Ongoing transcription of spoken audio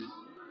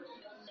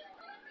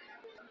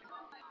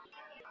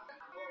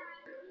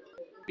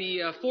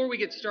Before we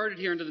get started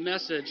here into the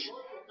message,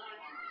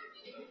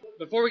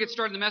 we're going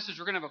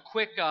to have a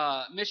quick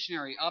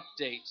missionary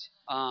update.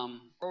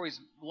 We're always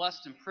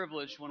blessed and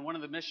privileged when one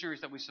of the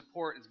missionaries that we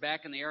support is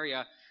back in the area,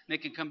 and they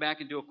can come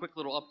back and do a quick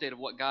little update of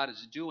what God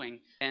is doing.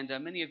 And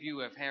many of you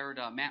have heard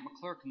Matt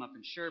McClure come up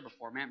and share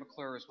before. Matt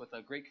McClure is with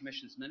a Great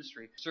Commissions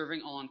Ministry,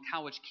 serving on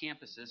college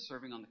campuses,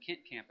 serving on the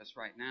Kent campus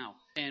right now.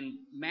 And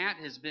Matt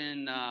has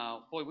been,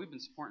 we've been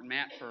supporting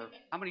Matt for,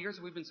 how many years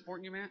have we been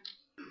supporting you, Matt?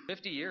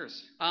 50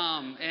 years.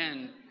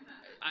 And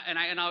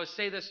I would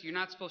say this, you're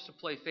not supposed to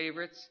play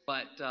favorites,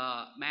 but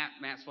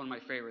Matt's one of my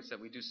favorites that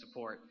we do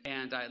support.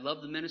 And I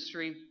love the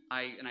ministry.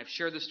 I've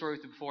shared this story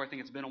with you before. I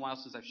think it's been a while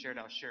since I've shared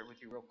it. I'll share it with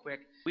you real quick.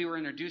 We were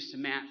introduced to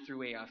Matt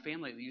through a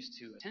family that used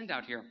to attend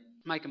out here,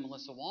 Mike and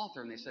Melissa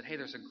Walther, and they said, hey,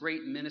 there's a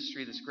great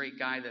ministry, this great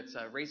guy that's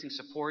raising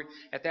support.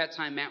 At that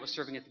time, Matt was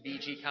serving at the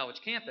BG College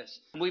campus.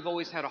 And we've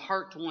always had a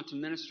heart to want to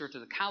minister to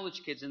the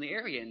college kids in the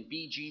area, and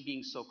BG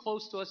being so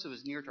close to us, it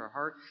was near to our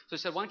heart. So I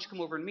said, why don't you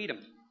come over and meet him?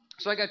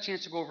 So I got a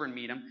chance to go over and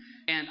meet him,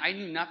 and I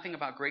knew nothing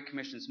about Great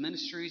Commissions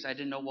Ministries. I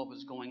didn't know what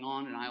was going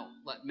on, and I'll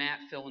let Matt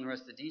fill in the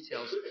rest of the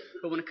details.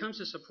 But when it comes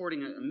to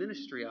supporting a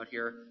ministry out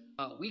here,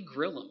 we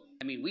grill them.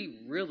 I mean,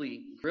 we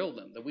really grill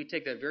them. That we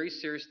take that very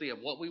seriously of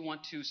what we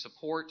want to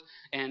support,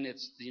 and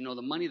it's the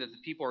money that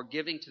the people are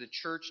giving to the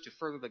church to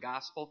further the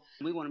gospel.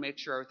 And we want to make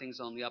sure everything's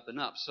on the up and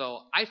up.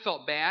 So I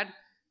felt bad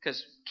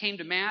because came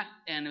to Matt,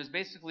 and it was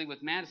basically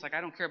with Matt, it's like,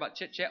 I don't care about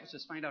chit-chat, let's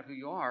just find out who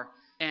you are.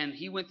 And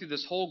he went through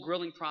this whole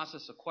grilling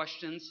process of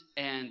questions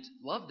and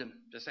loved him,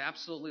 just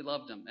absolutely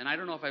loved him. And I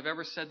don't know if I've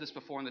ever said this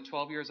before in the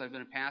 12 years I've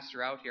been a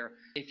pastor out here.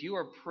 If you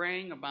are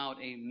praying about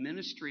a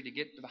ministry to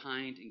get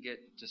behind and get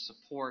to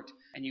support,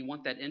 and you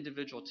want that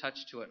individual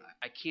touch to it,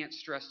 I can't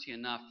stress to you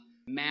enough,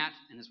 Matt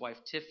and his wife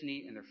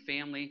Tiffany and their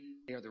family,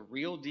 they are the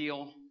real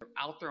deal. They're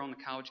out there on the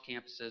college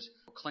campuses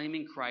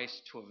proclaiming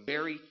Christ to a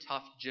very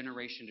tough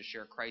generation to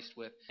share Christ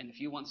with. And if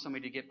you want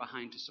somebody to get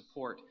behind to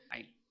support,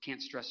 I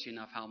can't stress to you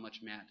enough how much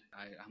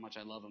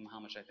I love him, how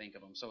much I think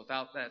of him. So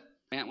without that,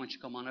 Matt, why don't you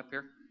come on up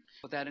here?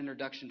 With that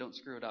introduction, don't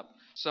screw it up.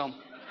 So,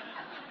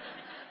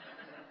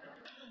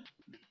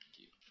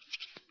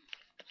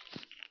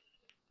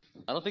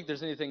 I don't think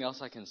there's anything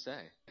else I can say.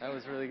 That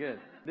was really good.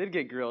 Did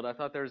get grilled. I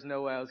thought there was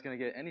no way I was going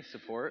to get any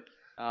support,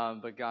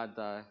 but God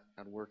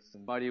works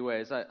in mighty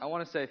ways. I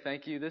want to say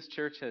thank you. This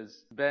church has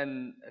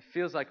been, it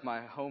feels like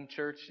my home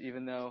church,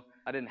 even though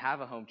I didn't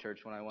have a home church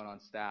when I went on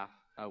staff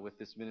with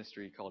this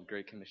ministry called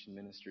Great Commission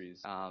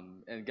Ministries.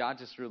 And God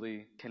just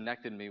really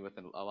connected me with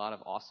a lot of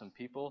awesome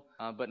people,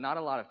 but not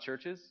a lot of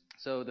churches.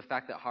 So the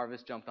fact that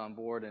Harvest jumped on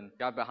board and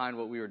got behind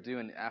what we were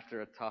doing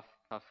after a tough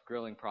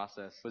grilling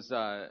process was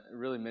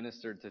really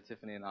ministered to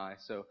Tiffany and I.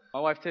 So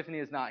my wife Tiffany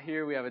is not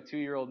here. We have a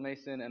 2-year-old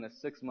Mason and a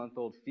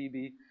 6-month-old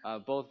Phoebe.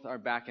 Both are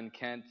back in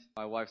Kent.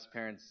 My wife's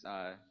parents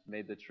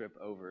made the trip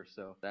over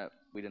so that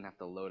we didn't have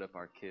to load up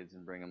our kids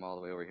and bring them all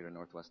the way over here to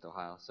Northwest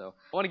Ohio. So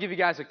I want to give you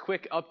guys a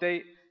quick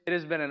update. It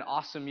has been an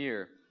awesome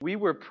year. We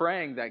were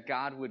praying that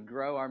God would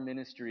grow our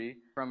ministry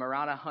from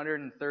around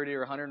 130 or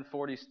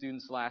 140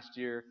 students last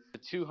year to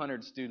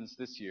 200 students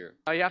this year.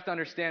 Now, you have to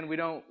understand, we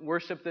don't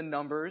worship the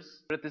numbers,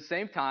 but at the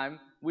same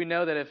time, we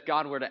know that if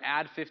God were to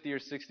add 50 or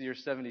 60 or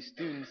 70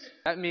 students,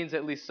 that means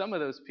at least some of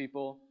those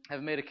people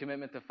have made a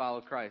commitment to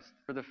follow Christ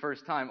for the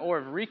first time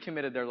or have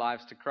recommitted their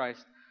lives to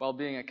Christ while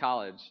being at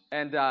college.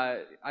 And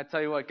I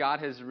tell you what, God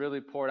has really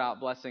poured out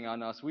blessing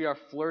on us. We are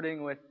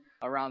flirting with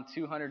around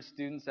 200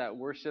 students at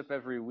worship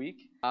every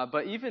week.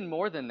 But even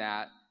more than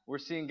that, we're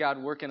seeing God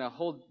work in a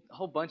whole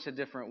bunch of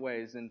different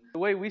ways. And the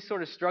way we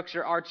sort of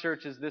structure our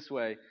church is this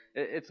way.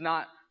 It's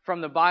not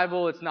from the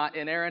Bible, it's not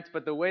inerrant,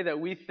 but the way that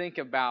we think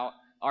about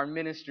our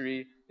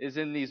ministry is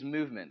in these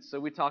movements. So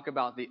we talk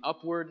about the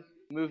upward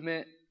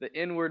movement, the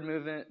inward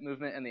movement,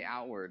 and the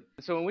outward.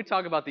 So when we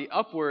talk about the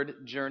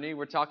upward journey,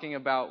 we're talking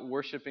about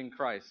worshiping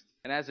Christ.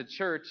 And as a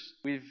church,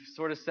 we've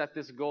sort of set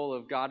this goal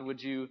of, God,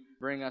 would you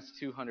bring us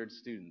 200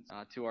 students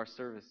to our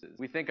services?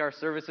 We think our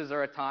services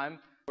are a time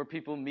where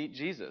people meet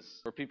Jesus,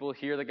 where people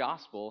hear the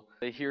gospel,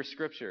 they hear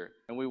Scripture,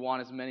 and we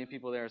want as many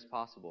people there as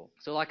possible.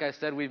 So like I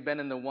said, we've been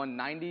in the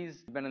 190s,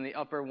 we've been in the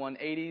upper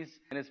 180s,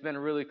 and it's been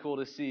really cool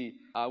to see.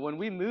 When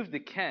we moved to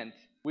Kent,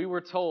 we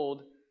were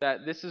told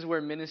that this is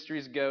where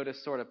ministries go to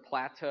sort of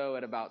plateau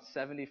at about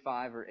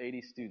 75 or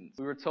 80 students.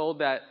 We were told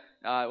that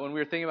when we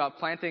were thinking about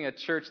planting a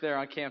church there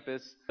on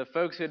campus, the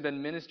folks who had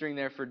been ministering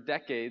there for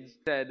decades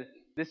said,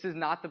 this is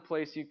not the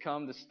place you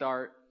come to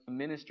start a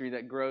ministry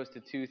that grows to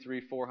 200,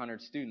 300,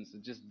 400 students.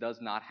 It just does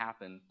not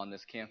happen on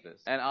this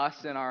campus. And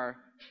us in our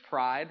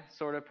pride,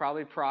 sort of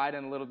probably pride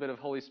and a little bit of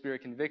Holy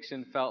Spirit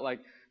conviction, felt like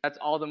that's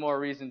all the more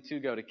reason to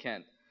go to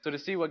Kent. So to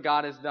see what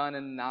God has done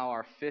in now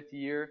our 5th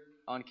year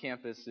on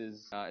campus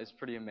is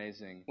pretty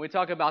amazing. When we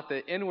talk about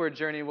the inward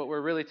journey, what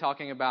we're really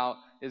talking about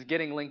is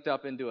getting linked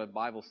up into a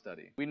Bible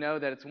study. We know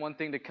that it's one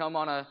thing to come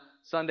on a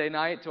Sunday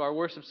night to our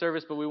worship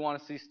service, but we want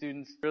to see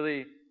students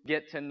really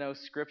get to know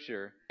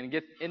Scripture and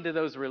get into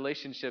those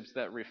relationships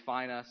that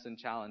refine us and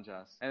challenge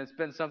us. And it's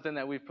been something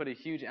that we've put a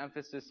huge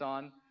emphasis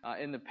on.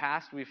 In the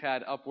past, we've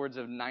had upwards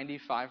of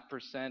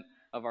 95%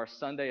 of our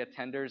Sunday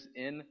attenders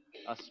in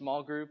a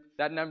small group.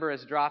 That number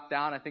has dropped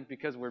down, I think,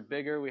 because we're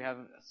bigger. We have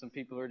some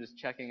people who are just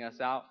checking us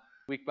out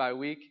week by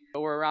week.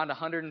 But we're around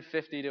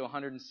 150 to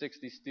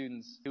 160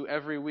 students who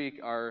every week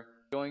are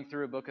going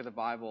through a book of the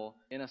Bible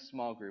in a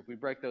small group. We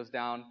break those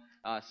down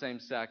same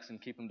sex and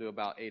keep them to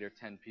about 8 or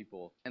 10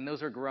 people. And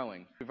those are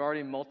growing. We've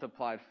already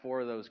multiplied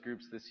 4 of those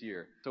groups this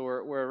year. So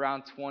we're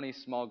around 20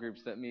 small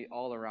groups that meet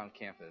all around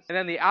campus. And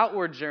then the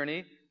outward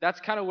journey, that's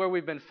kind of where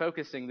we've been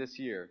focusing this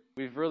year.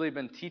 We've really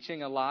been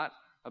teaching a lot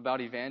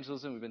about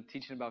evangelism. We've been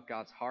teaching about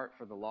God's heart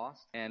for the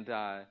lost and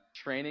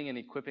training and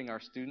equipping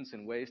our students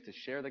in ways to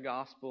share the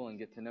gospel and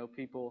get to know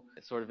people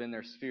sort of in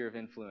their sphere of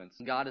influence.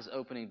 God is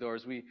opening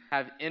doors. We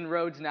have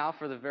inroads now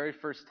for the very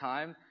first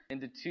time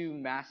into 2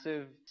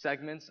 massive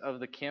segments of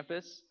the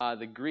campus,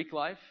 the Greek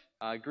life.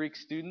 Greek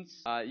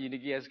students, you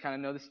guys kind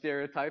of know the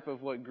stereotype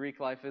of what Greek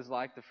life is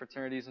like, the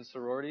fraternities and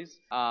sororities.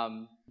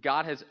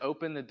 God has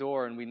opened the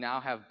door, and we now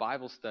have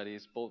Bible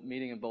studies,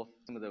 meeting in both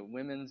some of the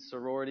women's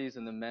sororities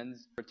and the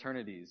men's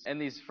fraternities. And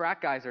these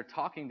frat guys are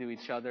talking to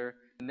each other,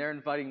 and they're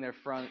inviting their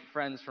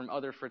friends from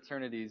other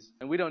fraternities.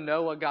 And we don't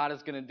know what God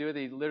is going to do.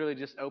 They literally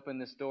just opened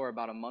this door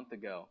about a month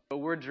ago. But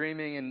we're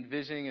dreaming and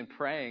visioning and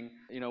praying,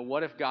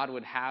 what if God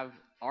would have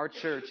our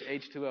church,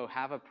 H2O,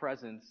 have a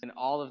presence in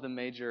all of the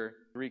major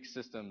Greek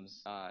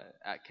systems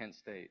at Kent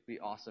State. Be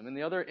awesome. And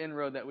the other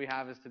inroad that we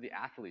have is to the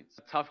athletes.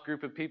 A tough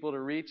group of people to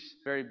reach,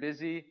 very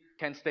busy.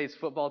 Kent State's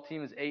football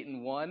team is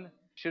 8-1.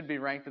 Should be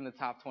ranked in the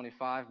top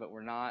 25, but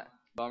we're not.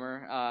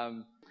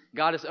 Bummer.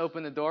 God has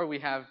opened the door. We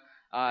have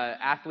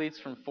athletes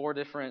from 4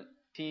 different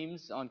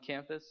teams on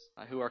campus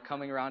who are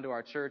coming around to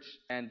our church,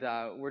 and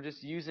we're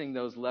just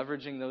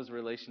leveraging those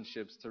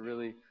relationships to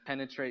really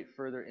penetrate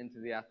further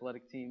into the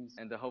athletic teams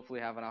and to hopefully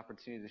have an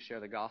opportunity to share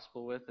the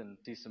gospel with and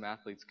see some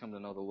athletes come to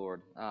know the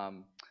Lord. A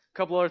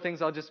couple other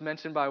things I'll just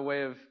mention by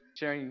way of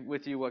sharing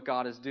with you what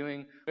God is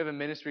doing. We have a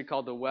ministry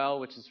called The Well,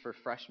 which is for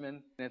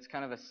freshmen, and it's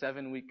kind of a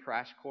 7-week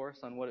crash course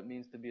on what it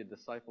means to be a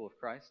disciple of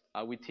Christ.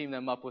 We team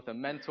them up with a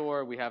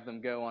mentor. We have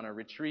them go on a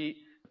retreat,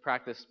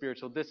 practice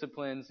spiritual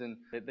disciplines, and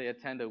they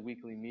attend a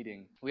weekly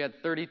meeting. We had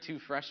 32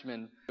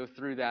 freshmen go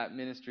through that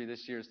ministry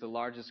this year. It's the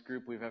largest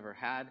group we've ever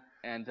had.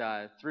 And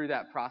through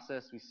that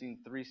process, we've seen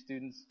 3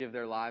 students give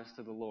their lives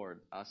to the Lord.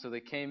 So they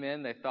came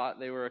in, they thought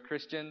they were a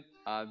Christian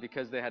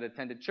because they had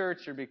attended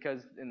church or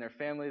because in their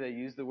family they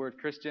used the word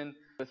Christian.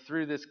 But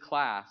through this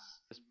class,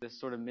 this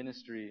sort of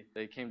ministry,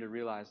 they came to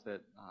realize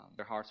that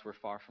their hearts were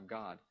far from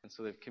God. And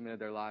so they've committed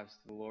their lives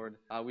to the Lord.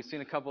 We've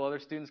seen a couple other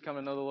students come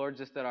to know the Lord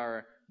just at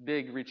our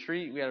big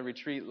retreat. We had a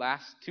retreat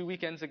 2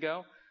 weekends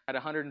ago. Had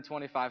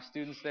 125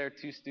 students there.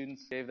 2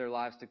 students gave their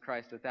lives to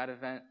Christ at that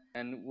event.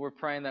 And we're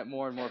praying that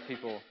more and more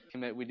people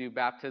commit. We do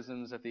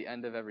baptisms at the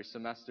end of every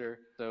semester.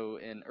 So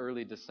in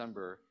early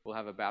December, we'll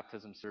have a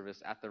baptism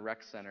service at the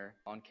rec center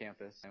on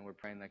campus. And we're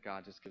praying that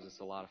God just gives us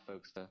a lot of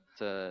folks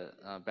to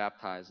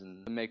baptize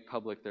and to make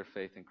public their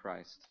faith in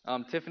Christ.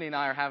 Tiffany and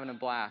I are having a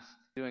blast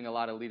doing a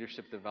lot of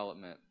leadership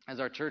development.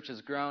 As our church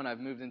has grown, I've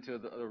moved into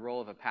the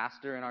role of a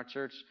pastor in our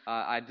church.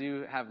 I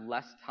do have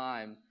less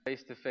time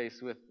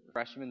face-to-face with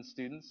freshman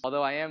students,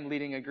 although I am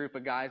leading a group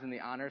of guys in the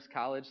Honors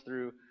College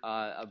through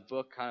a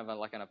book, kind of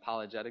like an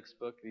apologetics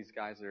book. These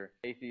guys are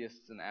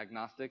atheists and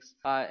agnostics.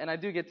 And I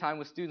do get time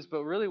with students,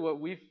 but really what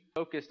we've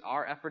focused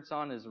our efforts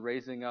on is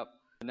raising up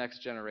the next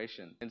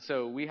generation. And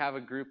so we have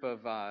a group of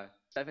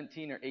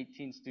 17 or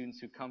 18 students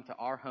who come to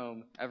our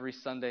home every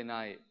Sunday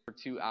night for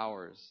 2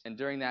 hours. And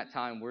during that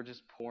time, we're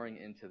just pouring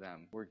into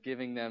them. We're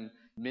giving them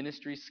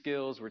ministry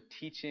skills. We're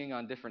teaching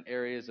on different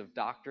areas of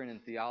doctrine and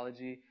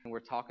theology, and we're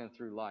talking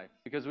through life.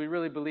 Because we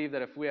really believe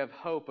that if we have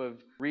hope of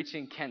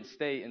reaching Kent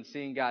State and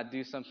seeing God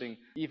do something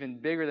even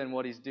bigger than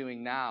what he's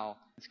doing now,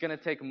 it's going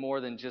to take more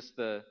than just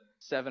the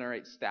 7 or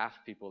 8 staff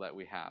people that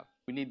we have.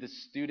 We need the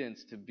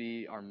students to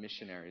be our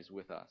missionaries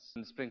with us.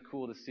 And it's been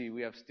cool to see.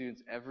 We have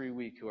students every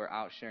week who are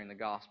out sharing the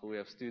gospel. We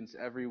have students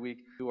every week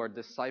who are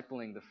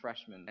discipling the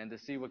freshmen. And to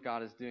see what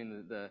God is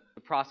doing, the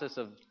process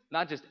of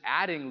not just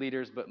adding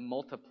leaders, but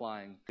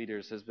multiplying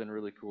leaders has been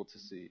really cool to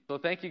see. So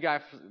thank you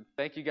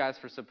guys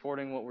for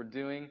supporting what we're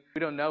doing.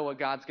 We don't know what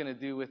God's going to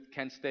do with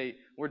Kent State.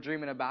 We're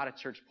dreaming about a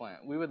church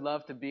plant. We would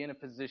love to be in a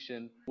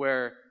position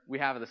where we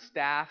have the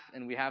staff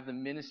and we have the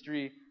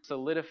ministry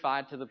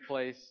solidified to the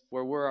place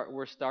where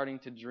we're starting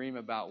to dream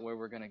about where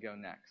we're going to go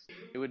next.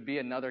 It would be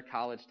another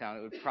college town.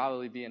 It would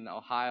probably be in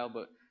Ohio,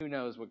 but who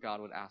knows what God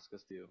would ask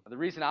us to do. The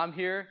reason I'm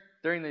here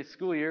during the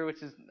school year,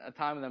 which is a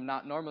time that I'm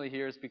not normally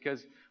here, is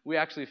because we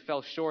actually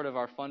fell short of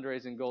our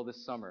fundraising goal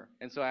this summer.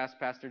 And so I asked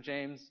Pastor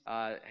James,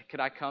 could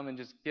I come and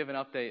just give an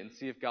update and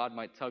see if God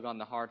might tug on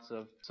the hearts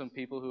of some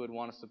people who would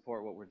want to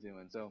support what we're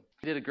doing. So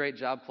he did a great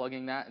job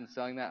plugging that and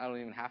selling that. I don't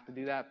even have to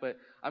do that, but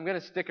I'm going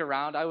to stick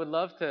around. I would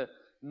love to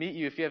meet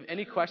you. If you have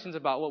any questions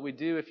about what we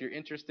do, if you're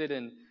interested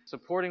in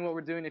supporting what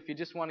we're doing, if you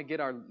just want to get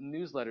our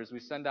newsletters, we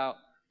send out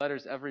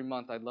letters every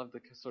month. I'd love to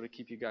sort of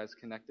keep you guys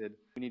connected.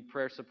 We need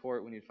prayer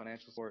support. We need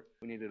financial support.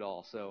 We need it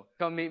all. So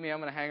come meet me. I'm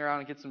going to hang around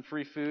and get some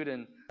free food,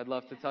 and I'd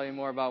love to tell you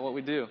more about what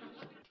we do.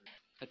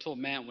 I told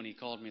Matt when he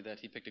called me that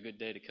he picked a good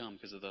day to come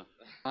because of the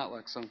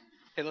potluck. So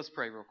Hey, let's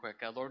pray real quick.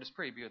 Lord, just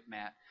pray to be with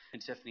Matt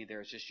and Tiffany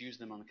there. Just use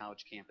them on the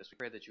college campus. We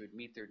pray that you would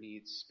meet their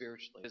needs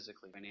spiritually,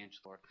 physically, financially,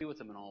 Lord. Be with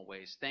them in all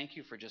ways. Thank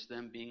you for just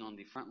them being on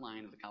the front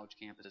line of the college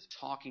campuses,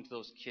 talking to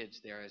those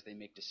kids there as they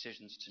make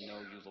decisions to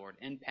know you, Lord,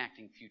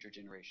 impacting future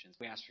generations.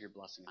 We ask for your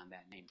blessing on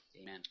that name.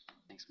 Amen.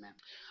 Thanks, Matt.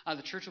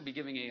 The church will be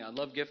giving a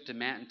love gift to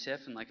Matt and Tiff.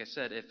 And like I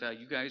said, if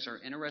you guys are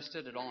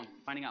interested at all in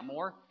finding out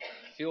more,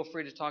 feel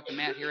free to talk to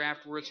Matt here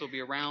afterwards. He'll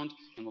be around,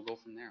 and we'll go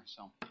from there.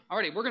 So,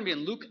 alrighty, we're going to be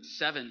in Luke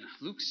 7.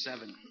 Luke 7.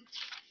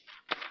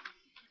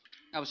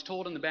 I was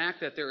told in the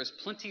back that there is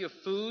plenty of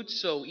food,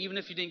 so even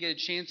if you didn't get a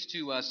chance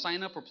to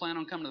sign up or plan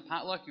on coming to the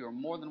potluck, you are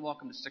more than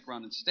welcome to stick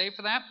around and stay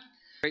for that.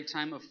 Great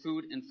time of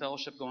food and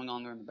fellowship going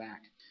on there in the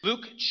back.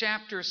 Luke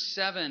chapter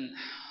 7.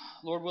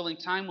 Lord willing,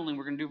 time willing,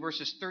 we're going to do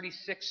verses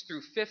 36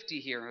 through 50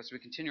 here as we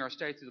continue our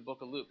study through the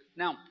book of Luke.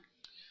 Now,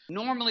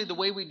 normally the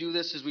way we do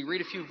this is we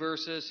read a few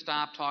verses,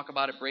 stop, talk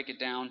about it, break it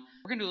down.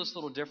 We're going to do this a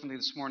little differently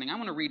this morning. I'm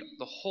going to read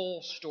the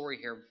whole story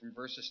here from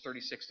verses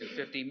 36 through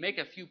 50, make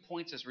a few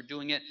points as we're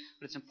doing it,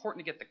 but it's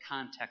important to get the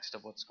context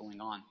of what's going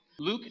on.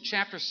 Luke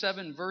chapter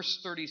 7, verse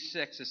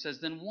 36, it says,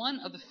 Then one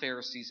of the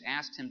Pharisees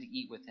asked him to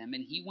eat with him,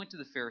 and he went to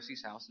the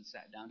Pharisee's house and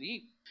sat down to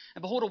eat.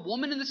 And behold, a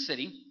woman in the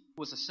city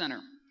was a sinner.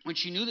 When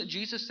she knew that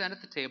Jesus sat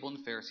at the table in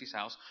the Pharisee's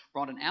house,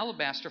 brought an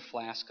alabaster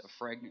flask of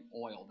fragrant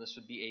oil. This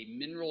would be a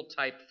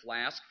mineral-type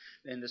flask,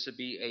 and this would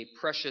be a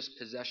precious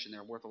possession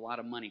there, worth a lot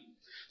of money.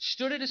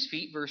 Stood at his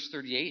feet, verse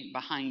 38,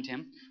 behind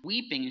him,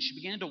 weeping, and she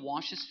began to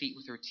wash his feet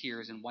with her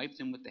tears and wiped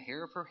them with the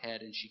hair of her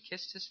head, and she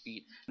kissed his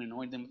feet and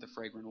anointed them with the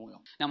fragrant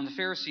oil. Now when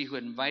the Pharisee who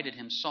had invited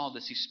him saw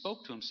this, he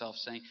spoke to himself,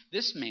 saying,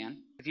 This man,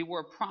 if he were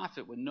a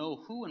prophet, would know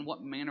who and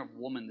what manner of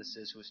woman this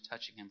is who is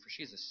touching him, for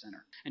she is a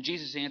sinner. And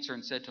Jesus answered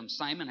and said to him,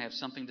 Simon, I have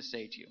something to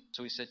say to you.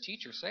 So he said,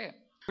 Teacher, say it.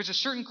 There's a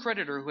certain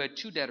creditor who had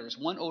two debtors.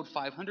 One owed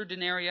 500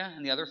 denarii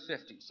and the other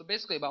 50. So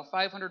basically about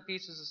 500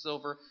 pieces of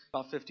silver,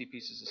 about 50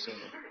 pieces of silver.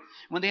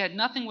 When they had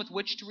nothing with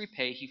which to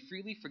repay, he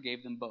freely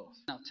forgave them both.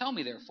 Now tell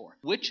me, therefore,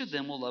 which of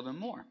them will love him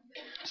more?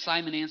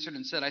 Simon answered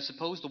and said, I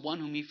suppose the one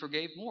whom he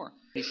forgave more.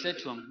 And he said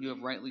to him, You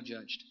have rightly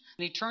judged.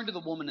 And he turned to the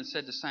woman and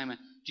said to Simon,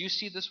 Do you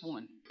see this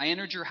woman? I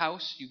entered your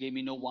house. You gave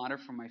me no water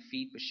for my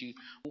feet, but she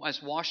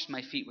has washed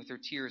my feet with her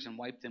tears and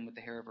wiped them with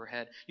the hair of her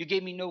head. You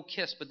gave me no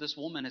kiss, but this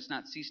woman has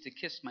not ceased to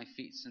kiss my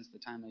feet since the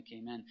time I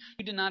came in.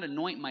 You did not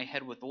anoint my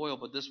head with oil,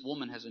 but this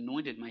woman has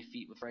anointed my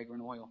feet with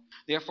fragrant oil.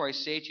 Therefore I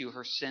say to you,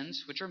 her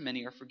sins, which are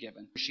many, are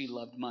forgiven. For she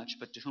loved much,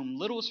 but to whom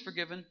little is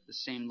forgiven, the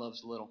same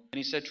loves little. And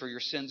he said to her,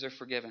 Your sins are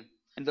forgiven.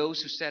 And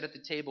those who sat at the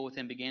table with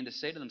him began to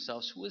say to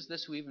themselves, Who is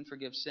this who even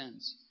forgives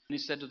sins? And he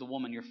said to the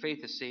woman, Your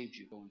faith has saved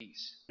you. Go in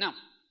peace. Now,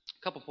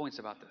 a couple points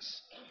about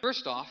this.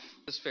 First off,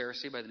 this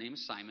Pharisee by the name of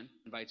Simon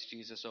invites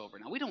Jesus over.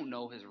 Now, we don't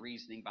know his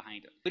reasoning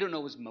behind it. We don't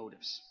know his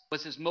motives.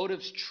 Was his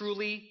motives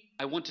truly,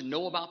 I want to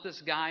know about this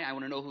guy, I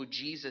want to know who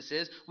Jesus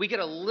is? We get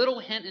a little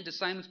hint into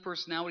Simon's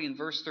personality in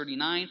verse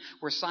 39,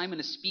 where Simon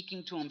is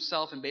speaking to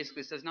himself and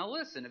basically says, Now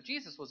listen, if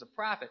Jesus was a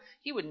prophet,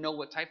 he would know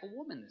what type of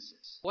woman this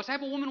is. What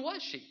type of woman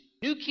was she?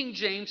 New King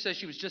James says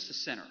she was just a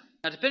sinner.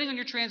 Now, depending on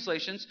your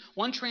translations,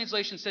 one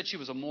translation said she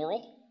was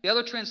immoral. The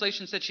other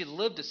translation said she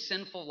lived a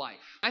sinful life.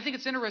 I think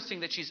it's interesting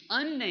that she's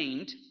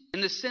unnamed,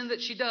 and the sin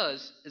that she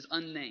does is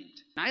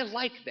unnamed. And I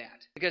like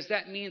that, because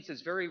that means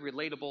it's very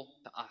relatable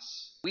to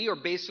us. We are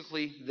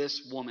basically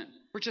this woman.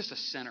 We're just a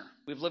sinner.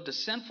 We've lived a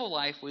sinful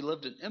life. We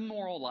lived an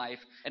immoral life,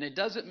 and it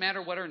doesn't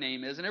matter what our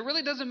name is, and it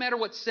really doesn't matter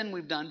what sin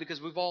we've done,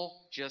 because we've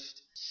all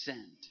just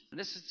sinned. And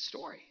this is the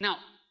story. Now,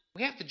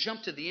 we have to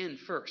jump to the end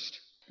first.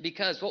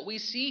 Because what we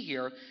see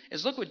here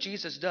is, look what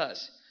Jesus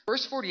does.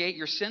 Verse 48,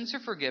 your sins are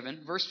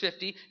forgiven. Verse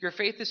 50, your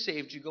faith has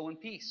saved you. Go in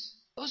peace.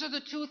 Those are the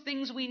two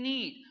things we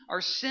need.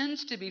 Our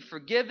sins to be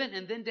forgiven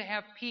and then to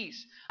have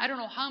peace. I don't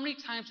know how many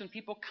times when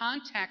people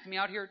contact me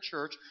out here at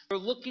church, they're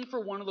looking for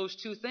one of those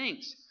two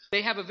things.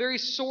 They have a very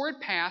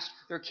sordid past.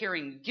 They're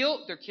carrying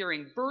guilt. They're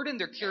carrying burden.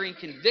 They're carrying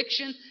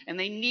conviction. And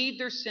they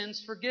need their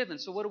sins forgiven.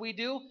 So what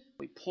do?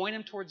 We point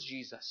them towards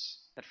Jesus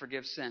that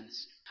forgives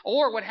sins.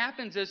 Or what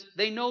happens is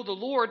they know the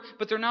Lord,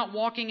 but they're not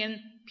walking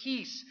in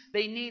peace.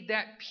 They need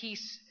that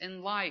peace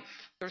in life.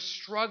 They're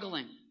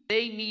struggling.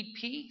 They need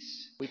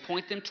peace. We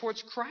point them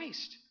towards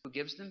Christ, who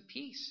gives them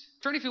peace.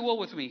 Turn, if you will,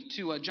 with me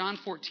to John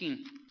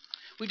 14.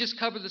 We just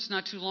covered this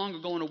not too long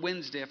ago on a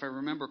Wednesday, if I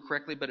remember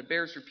correctly, but it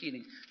bears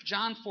repeating.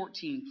 John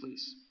 14,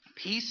 please.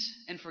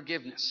 Peace and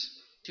forgiveness.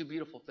 Two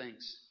beautiful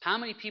things. How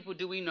many people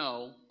do we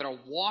know that are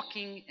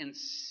walking in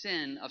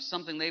sin of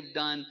something they've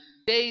done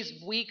days,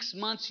 weeks,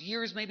 months,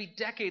 years, maybe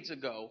decades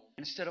ago,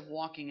 instead of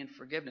walking in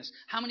forgiveness?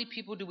 How many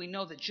people do we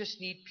know that just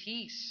need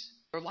peace?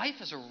 Their life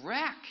is a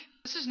wreck.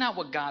 This is not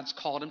what God's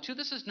called them to.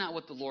 This is not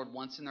what the Lord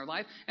wants in their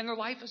life, and their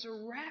life is a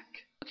wreck.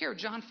 Look here,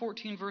 John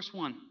 14, verse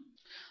 1.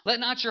 Let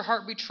not your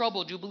heart be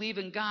troubled. You believe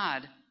in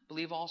God,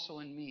 believe also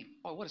in me.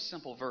 Oh, what a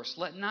simple verse.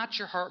 Let not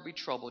your heart be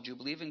troubled. You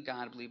believe in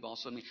God, believe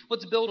also in me.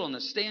 Let's build on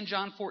this. Stay in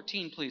John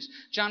 14, please.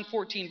 John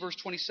 14, verse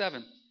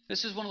 27.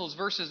 This is one of those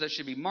verses that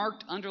should be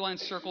marked, underlined,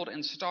 circled,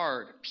 and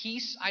starred.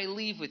 Peace I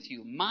leave with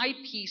you. My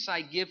peace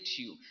I give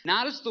to you.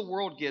 Not as the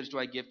world gives do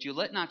I give to you.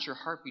 Let not your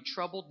heart be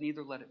troubled,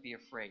 neither let it be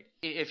afraid.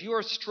 If you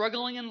are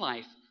struggling in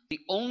life, the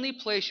only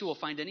place you will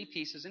find any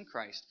peace is in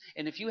Christ.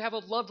 And if you have a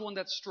loved one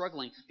that's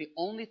struggling, the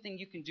only thing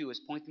you can do is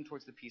point them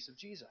towards the peace of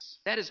Jesus.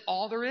 That is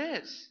all there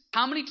is.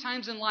 How many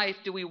times in life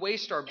do we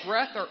waste our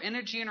breath, our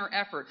energy, and our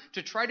effort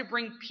to try to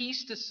bring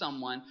peace to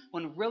someone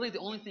when really the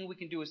only thing we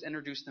can do is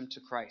introduce them to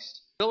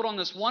Christ? Build on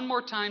this one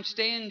more time.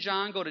 Stay in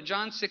John. Go to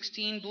John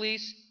 16,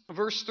 please.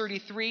 Verse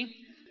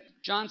 33.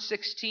 John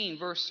 16,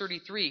 verse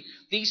 33.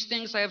 These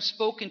things I have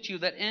spoken to you,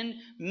 that in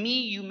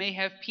me you may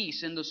have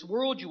peace. In this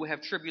world you will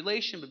have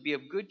tribulation, but be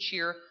of good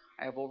cheer.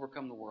 I have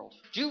overcome the world.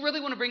 Do you really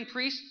want to bring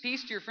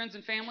peace to your friends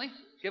and family?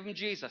 Give them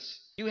Jesus.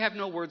 You have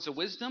no words of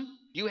wisdom.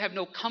 You have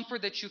no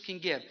comfort that you can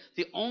give.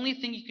 The only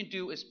thing you can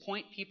do is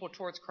point people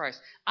towards Christ.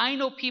 I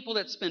know people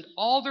that spend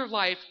all their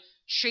life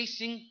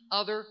chasing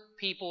other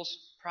people's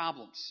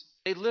problems.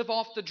 They live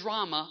off the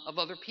drama of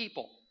other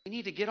people. We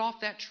need to get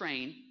off that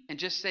train and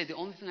just say, the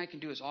only thing I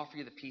can do is offer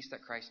you the peace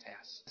that Christ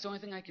has. That's the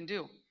only thing I can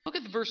do. Look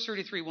at the verse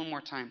 33 one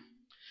more time.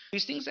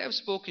 These things I have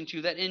spoken to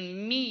you, that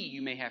in me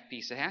you may have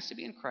peace. It has to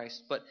be in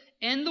Christ. But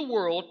in the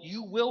world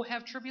you will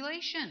have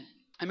tribulation.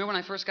 I remember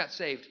when I first got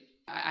saved,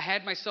 I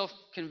had myself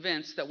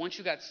convinced that once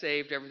you got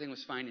saved, everything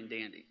was fine and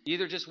dandy. You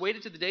either just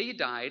waited to the day you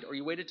died, or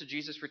you waited till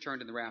Jesus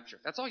returned in the rapture.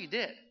 That's all you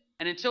did.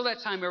 And until that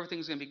time, everything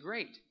was going to be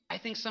great. I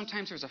think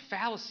sometimes there's a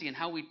fallacy in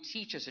how we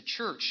teach as a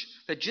church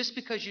that just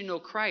because you know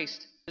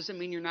Christ doesn't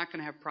mean you're not going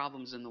to have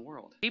problems in the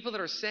world. People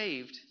that are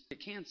saved get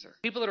cancer.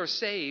 People that are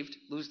saved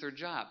lose their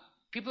job.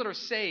 People that are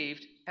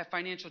saved have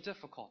financial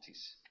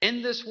difficulties.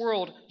 In this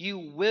world,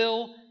 you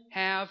will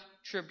have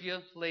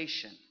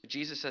tribulation.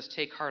 Jesus says,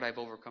 take heart, I've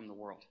overcome the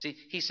world. See,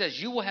 he says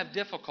you will have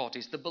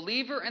difficulties. The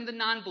believer and the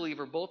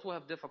non-believer both will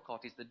have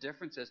difficulties. The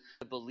difference is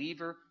the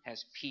believer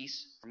has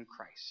peace from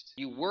Christ.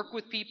 You work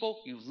with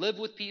people, you live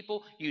with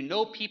people, you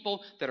know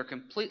people that are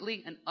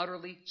completely and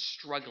utterly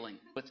struggling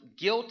with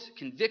guilt,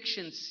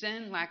 conviction,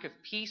 sin, lack of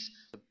peace.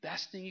 The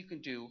best thing you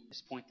can do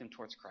is point them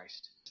towards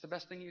Christ. It's the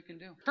best thing you can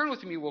do. Turn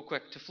with me real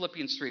quick to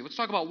Philippians 3. Let's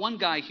talk about one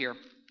guy here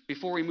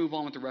before we move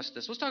on with the rest of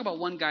this. Let's talk about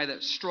one guy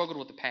that struggled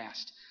with the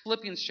past.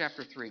 Philippians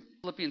chapter 3.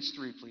 Philippians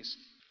 3, please.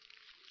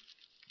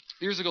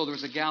 Years ago, there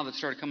was a gal that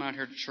started coming out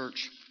here to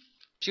church.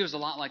 She was a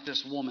lot like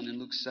this woman in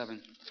Luke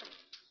 7.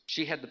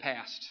 She had the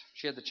past.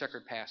 She had the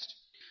checkered past.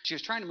 She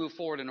was trying to move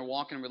forward in her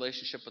walk in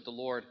relationship with the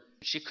Lord.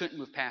 She couldn't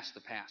move past the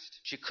past.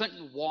 She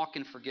couldn't walk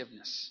in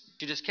forgiveness.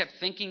 She just kept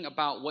thinking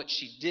about what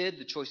she did,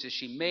 the choices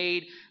she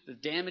made, the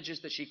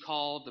damages that she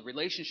caused, the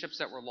relationships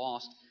that were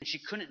lost, and she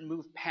couldn't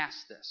move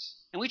past this.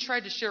 And we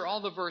tried to share all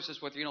the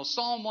verses with her. You know,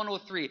 Psalm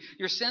 103,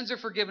 your sins are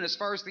forgiven as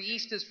far as the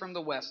east is from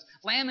the west.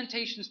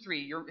 Lamentations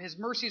 3, his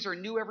mercies are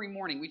new every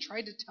morning. We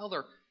tried to tell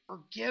her,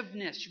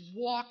 forgiveness.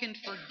 Walk in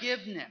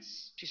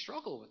forgiveness. She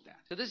struggled with that.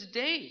 To this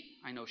day,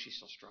 I know she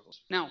still struggles.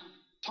 Now,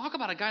 talk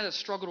about a guy that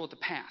struggled with the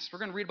past. We're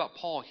going to read about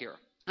Paul here.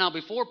 Now,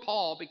 before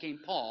Paul became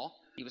Paul,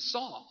 he was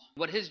Saul.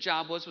 What his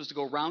job was to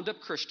go round up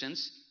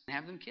Christians and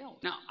have them killed.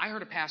 Now, I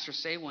heard a pastor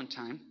say one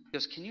time, he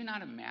goes, can you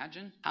not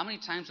imagine how many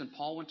times when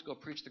Paul went to go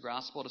preach the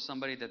gospel to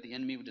somebody that the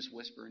enemy would just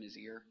whisper in his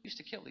ear? He used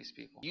to kill these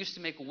people. He used to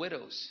make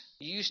widows.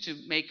 He used to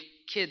make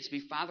kids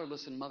be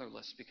fatherless and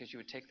motherless because you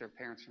would take their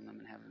parents from them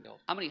and have them killed.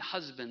 How many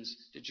husbands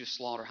did you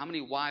slaughter? How many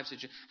wives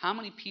did you? How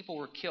many people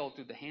were killed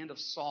through the hand of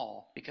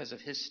Saul because of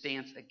his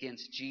stance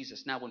against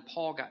Jesus? Now, when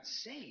Paul got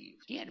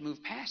saved, he had to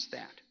move past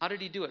that. How did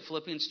he do it?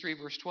 Philippians 3,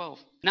 verse 12.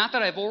 Not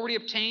that I've already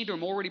obtained or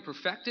am already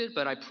perfected,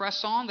 but I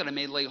press on that I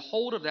may lay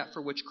hold of that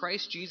for which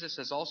Christ Jesus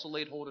has also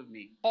laid hold of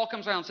me. Paul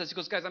comes around and says, he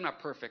goes, guys, I'm not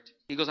perfect.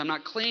 He goes, I'm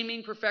not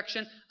claiming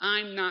perfection.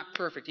 I'm not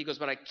perfect. He goes,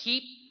 but I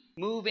keep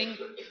moving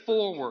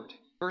forward.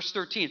 Verse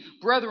 13,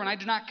 brethren, I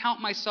do not count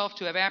myself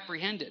to have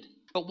apprehended.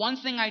 But one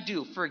thing I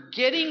do,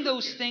 forgetting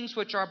those things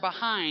which are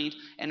behind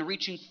and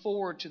reaching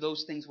forward to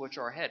those things which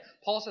are ahead.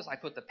 Paul says, I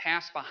put the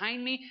past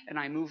behind me and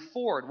I move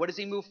forward. What does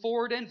he move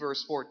forward in?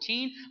 Verse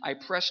 14, I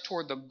press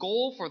toward the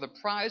goal for the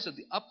prize of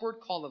the upward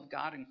call of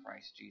God in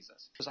Christ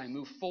Jesus. Because I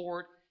move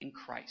forward in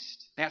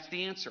Christ. That's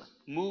the answer.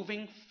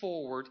 Moving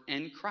forward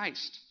in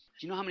Christ.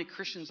 Do you know how many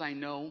Christians I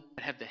know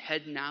that have the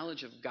head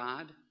knowledge of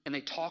God and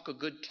they talk a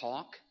good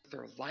talk?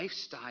 Their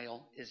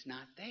lifestyle is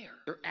not there.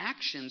 Their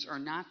actions are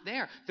not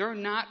there. They're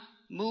not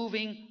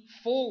moving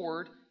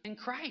forward in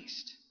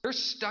Christ. They're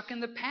stuck in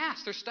the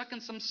past. They're stuck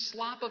in some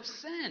slop of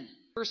sin.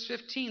 Verse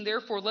 15,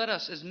 therefore let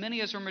us, as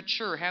many as are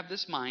mature, have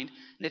this mind,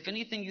 and if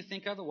anything you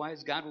think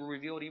otherwise, God will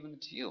reveal it even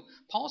to you.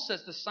 Paul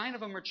says the sign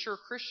of a mature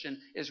Christian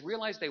is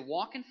realize they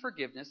walk in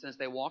forgiveness, and as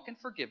they walk in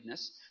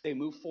forgiveness, they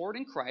move forward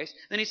in Christ.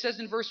 Then he says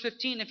in verse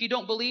 15, if you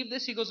don't believe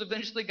this, he goes,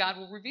 eventually God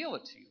will reveal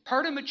it to you.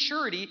 Part of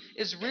maturity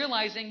is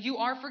realizing you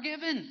are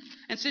forgiven.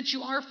 And since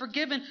you are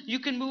forgiven, you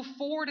can move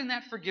forward in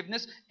that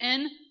forgiveness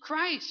in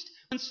Christ.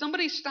 When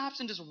somebody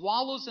stops and just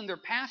wallows in their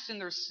past and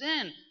their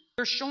sin,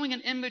 they're showing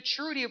an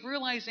immaturity of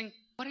realizing,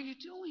 what are you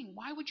doing?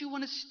 Why would you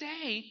want to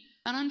stay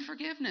in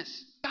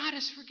unforgiveness? God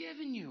has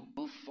forgiven you.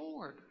 Move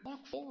forward.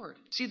 Walk forward.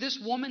 See, this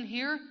woman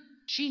here,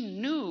 She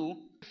knew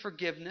the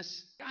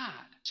forgiveness of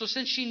God. So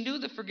since she knew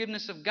the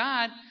forgiveness of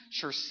God,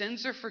 her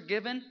sins are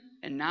forgiven,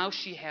 and now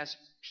she has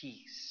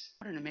peace.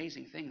 What an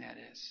amazing thing that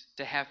is,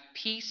 to have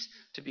peace,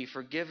 to be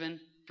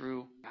forgiven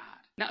through God.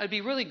 Now, it'd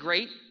be really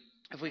great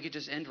if we could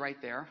just end right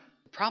there.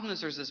 The problem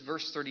is there's this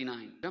verse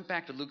 39. Jump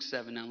back to Luke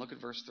 7 now. Look at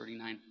verse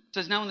 39. It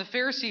says, "Now when the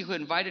Pharisee who had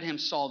invited him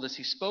saw this,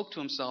 he spoke to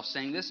himself,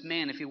 saying, 'This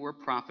man, if he were a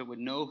prophet, would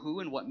know who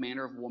and what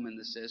manner of woman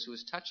this is who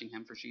is touching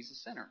him, for she's a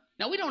sinner.'"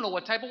 Now, we don't know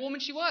what type of woman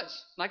she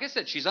was. Like I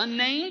said, she's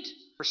unnamed.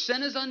 Her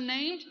sin is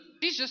unnamed.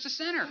 She's just a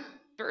sinner.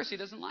 The Pharisee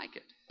doesn't like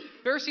it.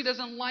 The Pharisee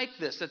doesn't like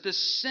this, that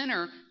this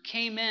sinner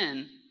came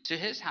in to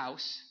his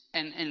house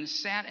and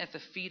sat at the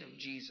feet of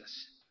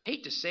Jesus. I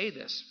hate to say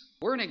this.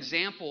 We're an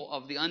example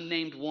of the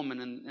unnamed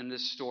woman in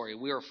this story.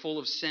 We are full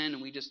of sin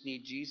and we just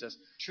need Jesus.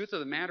 The truth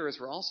of the matter is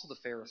we're also the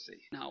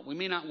Pharisee. Now, we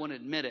may not want to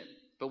admit it,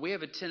 but we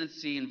have a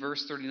tendency in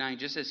verse 39,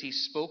 just as he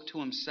spoke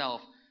to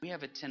himself, we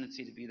have a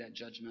tendency to be that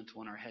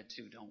judgmental in our head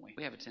too, don't we?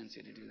 We have a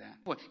tendency to do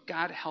that. Boy,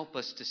 God help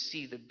us to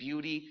see the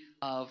beauty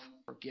of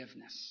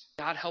forgiveness.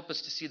 God help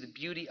us to see the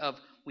beauty of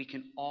we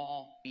can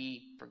all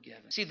be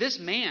forgiven. See, this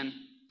man,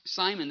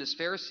 Simon, this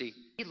Pharisee,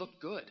 he looked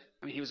good.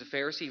 I mean, he was a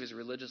Pharisee. He was a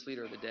religious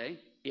leader of the day.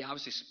 He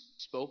obviously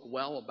spoke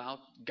well about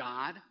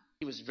God.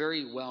 He was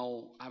very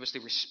well,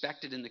 obviously,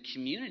 respected in the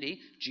community.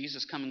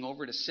 Jesus coming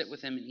over to sit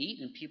with him and eat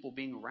and people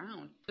being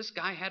around. This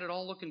guy had it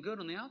all looking good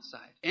on the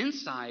outside.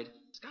 Inside,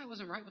 this guy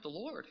wasn't right with the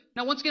Lord.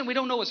 Now, once again, we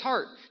don't know his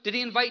heart. Did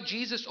he invite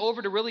Jesus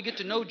over to really get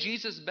to know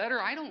Jesus better?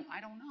 I don't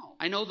know.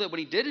 I know that when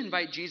he did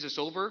invite Jesus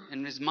over,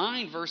 in his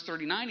mind, verse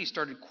 39, he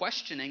started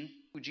questioning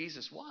who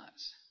Jesus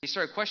was. He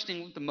started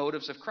questioning the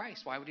motives of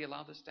Christ. Why would he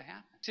allow this to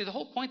happen? See, the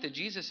whole point that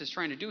Jesus is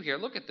trying to do here,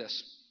 look at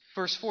this.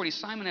 Verse 40,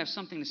 "Simon, I have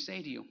something to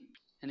say to you."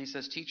 And he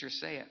says, "Teacher,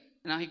 say it."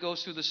 And now he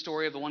goes through the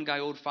story of the one guy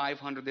owed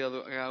 500, the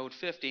other guy owed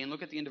 50. And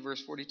look at the end of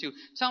verse 42.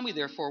 "Tell me,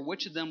 therefore,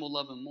 which of them will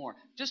love him more?"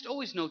 Just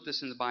always note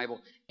this in the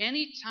Bible.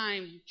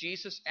 Anytime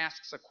Jesus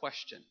asks a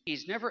question,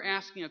 he's never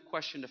asking a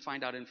question to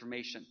find out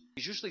information.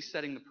 He's usually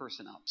setting the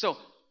person up. So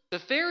the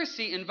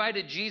Pharisee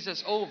invited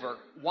Jesus over.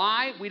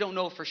 Why? We don't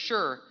know for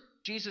sure.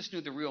 Jesus knew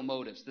the real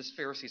motives. This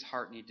Pharisee's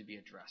heart needed to be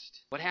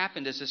addressed. What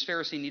happened is this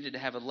Pharisee needed to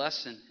have a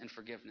lesson in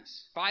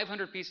forgiveness.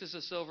 500 pieces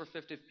of silver,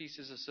 50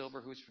 pieces of silver,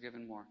 who's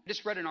forgiven more? I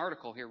just read an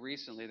article here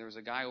recently. There was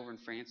a guy over in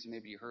France, and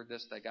maybe you heard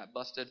this, that got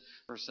busted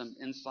for some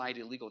inside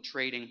illegal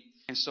trading.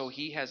 And so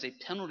he has a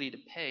penalty to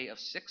pay of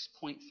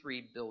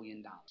 $6.3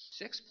 billion.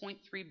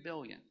 $6.3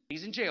 billion.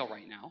 He's in jail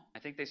right now. I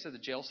think they said the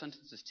jail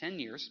sentence is 10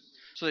 years.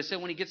 So they said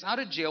when he gets out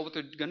of jail, what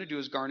they're going to do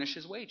is garnish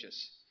his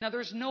wages. Now,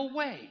 there's no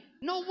way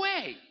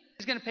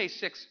he's going to pay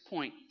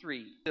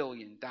 $6.3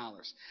 billion.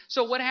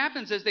 So what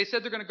happens is they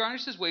said they're going to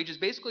garnish his wages,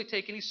 basically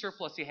take any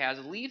surplus he has,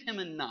 leave him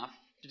enough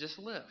to just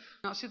live.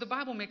 Now, see, the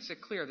Bible makes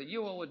it clear that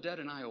you owe a debt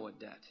and I owe a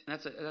debt. And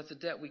that's a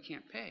debt we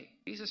can't pay.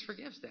 Jesus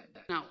forgives that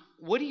debt. Now,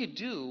 what do you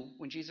do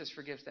when Jesus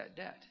forgives that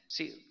debt?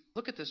 See,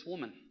 look at this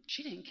woman.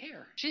 She didn't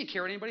care. She didn't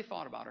care what anybody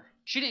thought about her.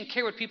 She didn't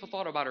care what people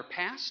thought about her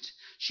past.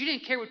 She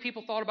didn't care what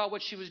people thought about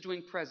what she was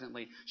doing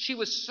presently. She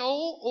was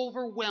so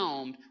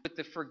overwhelmed with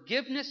the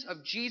forgiveness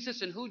of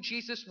Jesus and who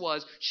Jesus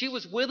was, she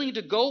was willing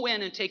to go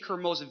in and take her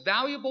most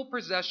valuable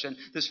possession,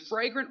 this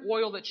fragrant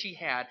oil that she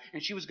had,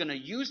 and she was going to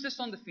use this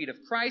on the feet of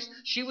Christ.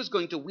 She was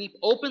going to weep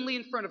openly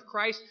in front of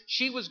Christ.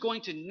 She was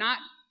going to not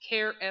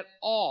care at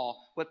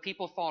all what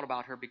people thought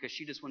about her because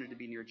she just wanted to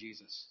be near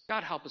Jesus.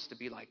 God help us to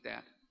be like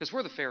that. Because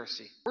we're the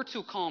Pharisee. We're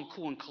too calm,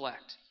 cool, and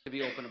collect to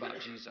be open about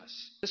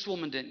Jesus. This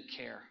woman didn't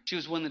care. She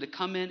was willing to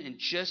come in and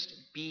just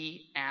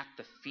be at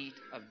the feet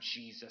of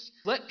Jesus.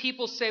 Let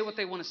people say what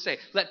they want to say.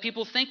 Let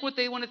people think what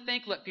they want to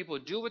think. Let people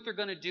do what they're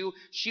going to do.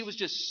 She was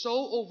just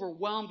so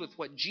overwhelmed with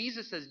what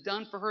Jesus has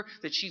done for her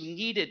that she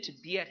needed to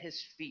be at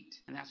his feet.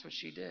 And that's what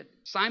she did.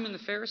 Simon the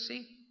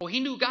Pharisee, well, he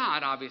knew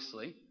God,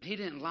 obviously. But he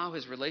didn't allow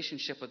his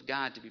relationship with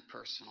God to be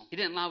personal. He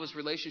didn't allow his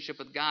relationship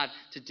with God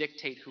to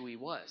dictate who he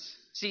was.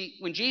 See,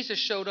 when Jesus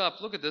showed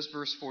up, look at this,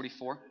 verse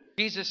 44.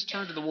 Jesus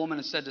turned to the woman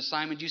and said to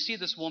Simon, "Do you see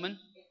this woman?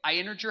 I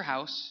entered your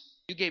house.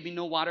 You gave me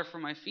no water for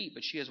my feet,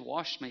 but she has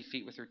washed my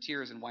feet with her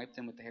tears and wiped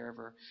them with the hair of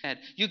her head.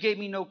 You gave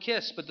me no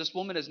kiss, but this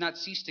woman has not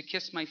ceased to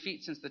kiss my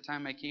feet since the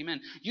time I came in.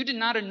 You did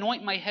not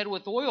anoint my head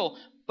with oil,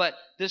 but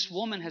this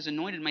woman has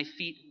anointed my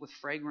feet with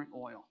fragrant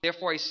oil.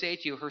 Therefore I say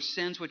to you, her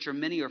sins, which are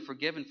many, are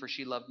forgiven, for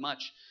she loved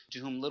much. To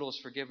whom little is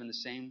forgiven, the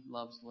same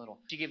loves little."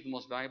 She gave the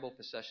most valuable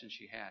possession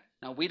she had.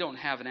 Now, we don't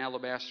have an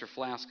alabaster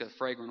flask of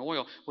fragrant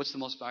oil. What's the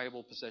most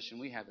valuable possession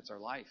we have? It's our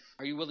life.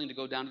 Are you willing to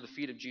go down to the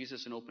feet of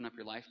Jesus and open up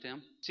your life to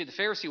him? See, the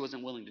Pharisee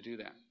wasn't willing to do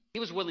that. He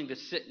was willing to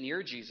sit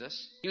near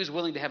Jesus. He was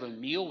willing to have a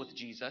meal with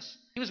Jesus.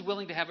 He was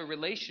willing to have a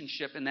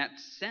relationship in that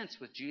sense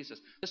with Jesus.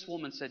 This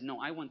woman said,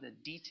 "No, I want a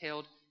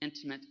detailed,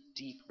 intimate,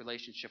 deep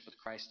relationship with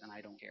Christ, and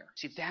I don't care."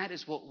 See, that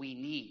is what we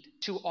need.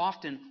 Too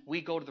often, we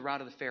go to the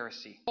route of the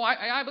Pharisee. Oh,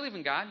 I believe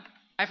in God.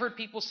 I've heard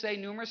people say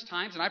numerous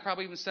times, and I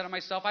probably even said it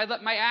myself, I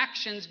let my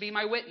actions be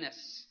my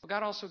witness. Well,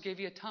 God also gave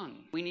you a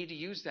tongue. We need to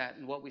use that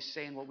in what we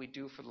say and what we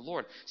do for the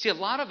Lord. See, a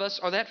lot of us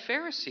are that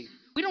Pharisee.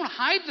 We don't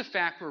hide the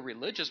fact we're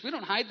religious. We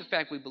don't hide the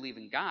fact we believe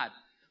in God.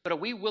 But are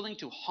we willing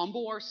to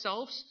humble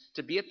ourselves,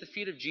 to be at the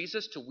feet of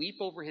Jesus, to weep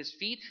over his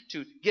feet,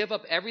 to give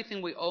up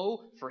everything we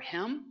owe for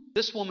him?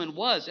 This woman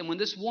was. And when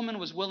this woman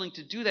was willing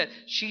to do that,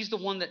 she's the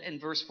one that in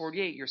verse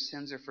 48, your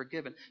sins are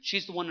forgiven.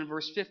 She's the one in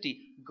verse 50,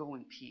 go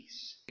in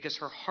peace. Because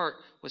her heart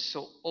was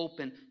so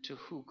open to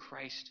who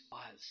Christ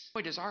was.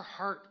 Boy, does our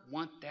heart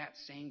want that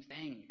same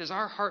thing? Does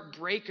our heart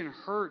break and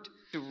hurt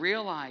to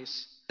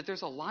realize that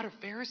there's a lot of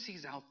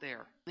Pharisees out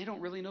there? They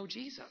don't really know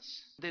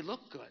Jesus. They look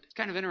good. It's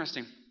kind of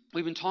interesting.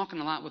 We've been talking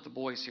a lot with the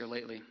boys here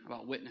lately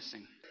about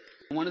witnessing.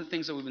 One of the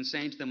things that we've been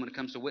saying to them when it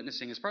comes to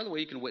witnessing is part of the way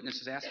you can witness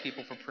is ask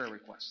people for prayer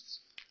requests.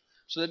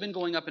 So they've been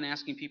going up and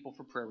asking people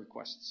for prayer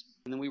requests.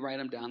 And then we write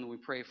them down and we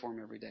pray for them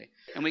every day.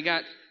 And we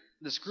got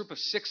this group of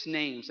 6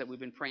 names that we've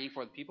been praying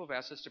for. The people have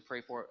asked us to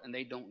pray for, and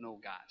they don't know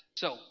God.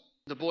 So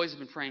the boys have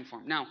been praying for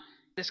them. Now,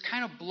 this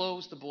kind of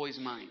blows the boys'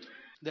 mind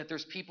that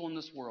there's people in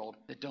this world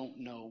that don't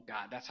know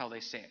God. That's how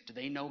they say it. Do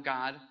they know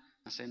God?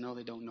 I say, no,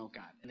 they don't know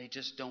God. And they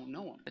just don't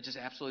know him. It just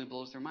absolutely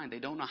blows their mind. They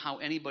don't know how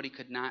anybody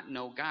could not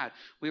know God.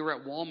 We were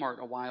at Walmart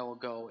a while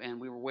ago,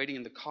 and we were waiting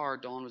in the car.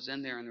 Dawn was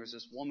in there, and there was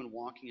this woman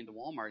walking into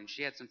Walmart, and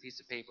she had some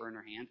piece of paper in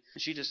her hand,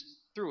 and she just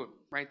threw it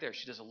right there.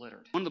 She just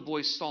littered. One of the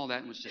boys saw that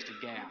and was just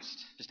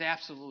aghast, just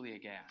absolutely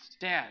aghast.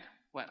 Dad,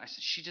 what? I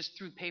said, she just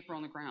threw paper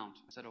on the ground.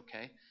 I said,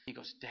 okay. He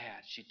goes, Dad,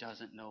 she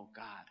doesn't know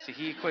God. See,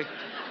 he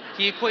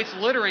equates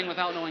littering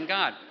without knowing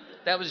God.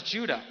 That was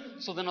Judah.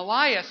 So then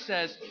Elias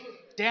says,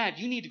 Dad,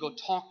 you need to go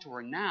talk to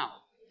her now.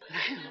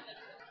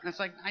 And it's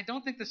like, I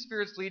don't think the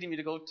Spirit's leading me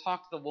to go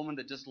talk to the woman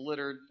that just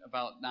littered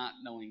about not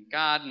knowing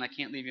God, and I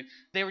can't leave you.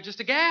 They were just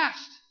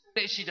aghast.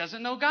 She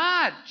doesn't know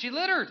God. She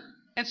littered.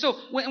 And so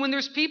when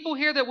there's people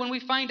here that when we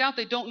find out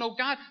they don't know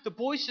God, the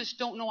boys just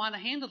don't know how to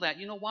handle that.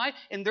 You know why?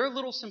 In their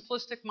little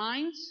simplistic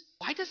minds,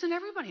 why doesn't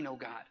everybody know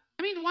God?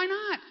 I mean, why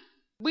not?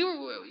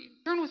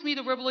 Turn with me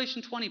to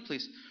Revelation 20,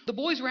 please. The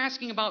boys were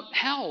asking about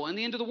hell and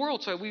the end of the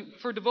world. So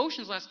for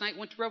devotions last night,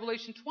 went to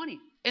Revelation 20.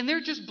 And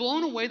they're just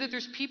blown away that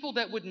there's people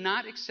that would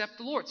not accept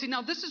the Lord. See,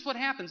 now this is what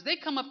happens. They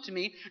come up to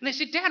me and they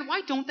say, Dad, why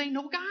don't they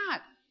know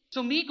God?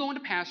 So me going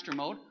to pastor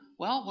mode,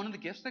 well, one of the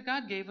gifts that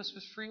God gave us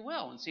was free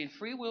will. And see, in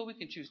free will, we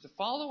can choose to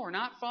follow or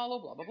not follow,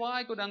 blah, blah, blah.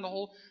 I go down the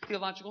whole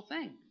theological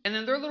thing. And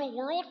in their little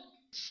world,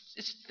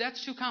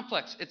 that's too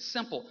complex. It's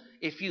simple.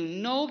 If you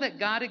know that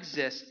God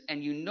exists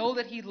and you know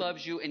that he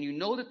loves you and you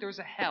know that there's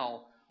a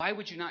hell, why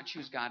would you not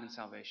choose God and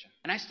salvation?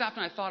 And I stopped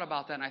and I thought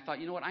about that and I thought,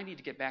 you know what? I need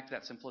to get back to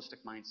that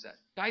simplistic mindset.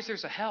 Guys,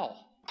 there's a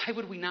hell. Why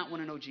would we not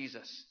want to know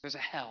Jesus? There's a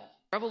hell.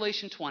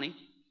 Revelation 20,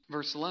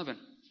 verse 11.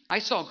 I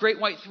saw a great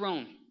white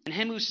throne and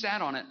him who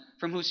sat on it,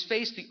 from whose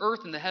face the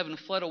earth and the heaven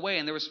fled away,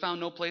 and there was found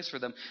no place for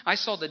them. I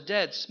saw the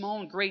dead, small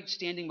and great,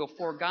 standing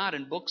before God,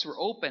 and books were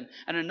open.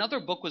 And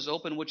another book was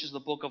open, which is the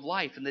book of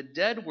life. And the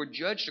dead were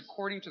judged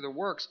according to their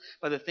works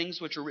by the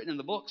things which are written in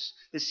the books.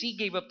 The sea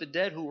gave up the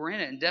dead who were in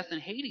it, and death and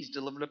Hades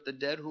delivered up the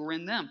dead who were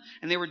in them.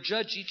 And they were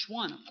judged each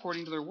one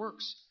according to their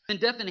works. Then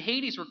death and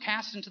Hades were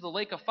cast into the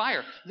lake of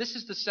fire. This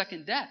is the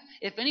second death.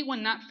 If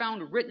anyone not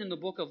found written in the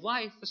book of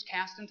life was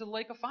cast into the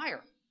lake of fire.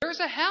 There's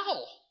a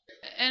hell.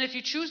 And if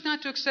you choose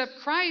not to accept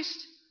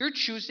Christ, you're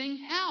choosing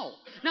hell.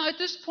 Now, at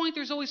this point,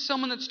 there's always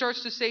someone that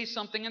starts to say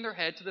something in their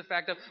head to the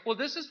fact of, well,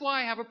 this is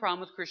why I have a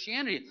problem with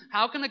Christianity.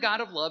 How can a God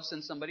of love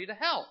send somebody to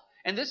hell?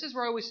 And this is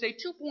where I always say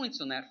 2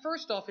 points on that.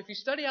 First off, if you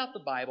study out the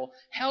Bible,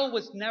 hell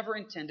was never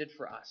intended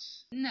for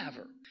us.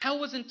 Never. Hell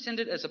was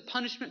intended as a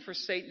punishment for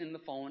Satan and the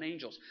fallen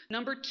angels.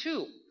 Number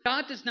 2,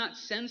 God does not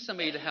send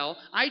somebody to hell.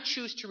 I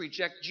choose to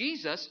reject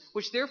Jesus,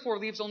 which therefore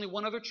leaves only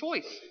one other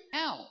choice,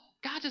 hell.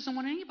 God doesn't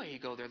want anybody to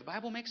go there. The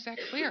Bible makes that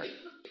clear.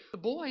 The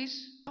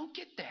boys don't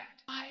get that.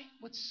 Why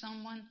would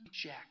someone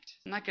reject?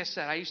 And like I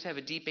said, I used to have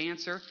a deep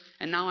answer,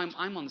 and now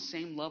I'm on the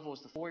same level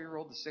as the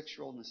 4-year-old, the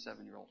 6-year-old, and the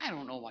 7-year-old. I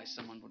don't know why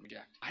someone would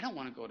reject. I don't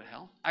want to go to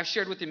hell. I've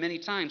shared with you many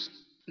times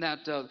that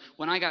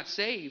when I got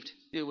saved,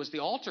 it was the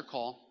altar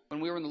call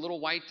when we were in the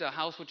little white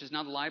house, which is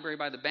now the library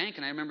by the bank,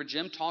 and I remember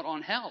Jim taught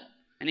on hell,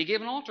 and he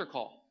gave an altar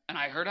call, and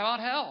I heard about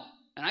hell,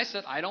 and I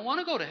said, I don't want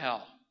to go to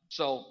hell.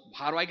 So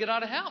how do I get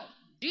out of hell?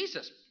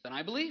 Jesus. Then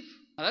I believe.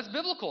 Now that's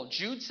biblical.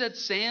 Jude said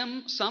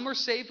some are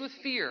saved with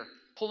fear,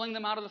 pulling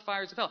them out of the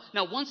fires of hell.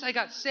 Now once I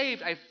got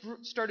saved, I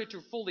started to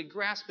fully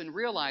grasp and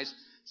realize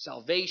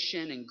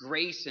salvation and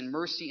grace and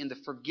mercy and the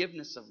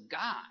forgiveness of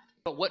God.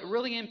 But what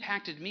really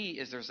impacted me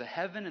is there's a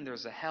heaven and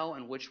there's a hell,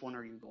 and which one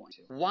are you going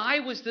to? Why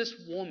was this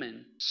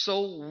woman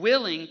so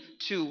willing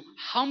to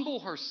humble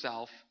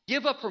herself,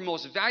 give up her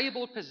most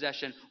valuable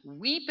possession,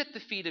 weep at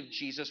the feet of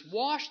Jesus,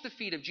 wash the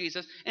feet of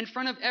Jesus in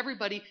front of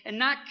everybody, and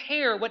not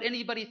care what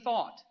anybody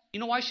thought? You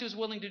know why she was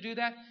willing to do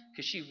that?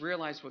 Because she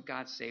realized what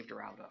God saved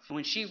her out of. And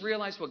when she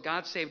realized what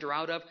God saved her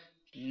out of,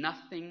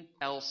 nothing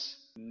else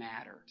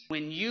mattered.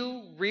 When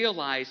you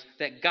realize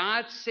that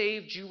God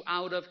saved you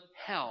out of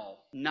hell,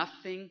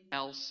 nothing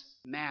else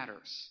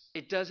matters.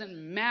 It doesn't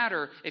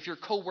matter if your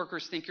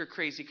coworkers think you're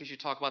crazy because you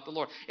talk about the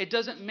Lord. It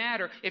doesn't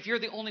matter if you're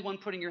the only one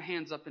putting your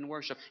hands up in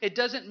worship. It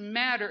doesn't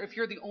matter if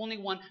you're the only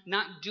one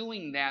not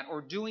doing that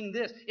or doing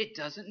this. It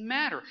doesn't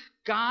matter.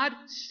 God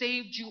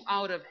saved you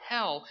out of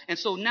hell, and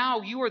so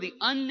now you are the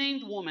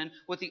unnamed woman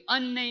with the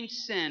unnamed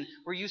sin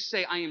where you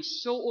say, I am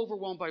so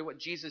overwhelmed by what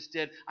Jesus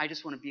did, I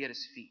just want to be at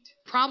his feet.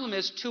 Problem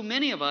is, too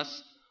many of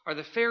us are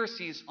the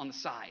Pharisees on the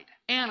side,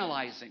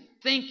 analyzing,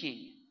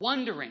 thinking,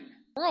 wondering.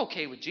 We're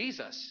okay with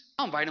Jesus.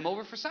 I'll invite him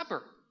over for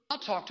supper. I'll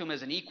talk to him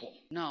as an equal.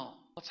 No,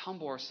 let's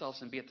humble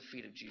ourselves and be at the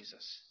feet of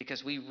Jesus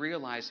because we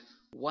realize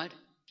what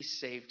he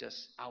saved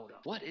us out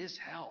of. What is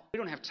hell? We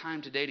don't have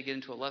time today to get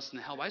into a lesson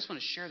of hell, but I just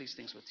want to share these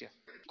things with you.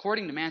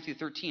 According to Matthew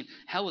 13,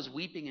 hell is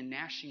weeping and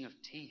gnashing of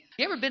teeth.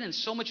 You ever been in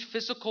so much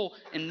physical,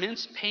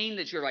 immense pain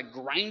that you're like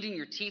grinding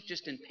your teeth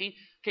just in pain?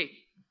 Okay,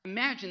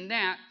 imagine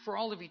that for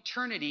all of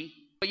eternity,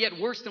 but yet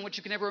worse than what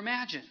you can ever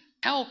imagine.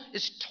 Hell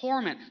is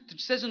torment.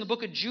 It says in the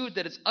book of Jude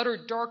that it's utter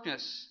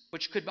darkness,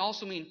 which could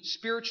also mean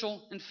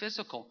spiritual and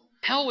physical.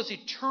 Hell is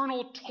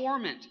eternal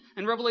torment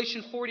in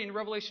Revelation 40 and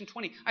Revelation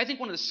 20. I think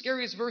one of the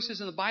scariest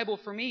verses in the Bible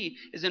for me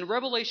is in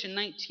Revelation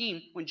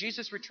 19, when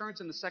Jesus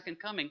returns in the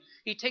second coming.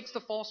 He takes the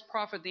false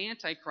prophet, the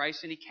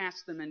Antichrist, and he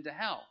casts them into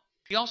hell.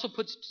 He also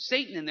puts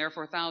Satan in there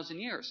for 1,000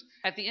 years.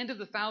 At the end of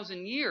the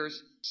 1,000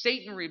 years,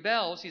 Satan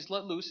rebels. He's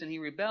let loose and he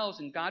rebels,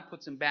 and God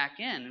puts him back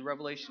in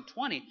Revelation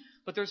 20.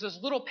 But there's this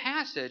little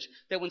passage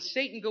that when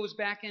Satan goes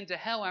back into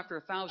hell after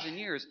 1,000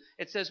 years,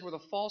 it says where the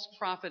false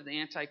prophet and the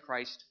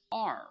Antichrist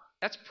are.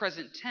 That's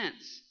present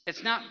tense.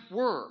 It's not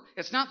were.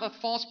 It's not the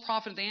false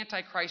prophet and the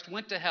Antichrist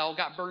went to hell,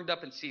 got burned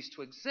up, and ceased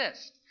to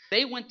exist.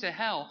 They went to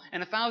hell,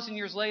 and 1,000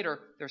 years later,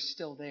 they're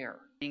still there,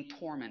 being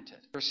tormented.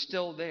 They're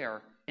still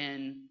there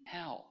in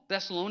hell.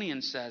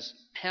 Thessalonians says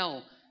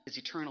hell is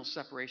eternal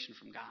separation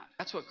from God.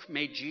 That's what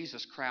made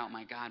Jesus cry out,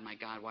 my God,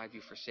 why have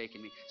you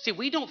forsaken me? See,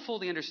 we don't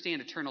fully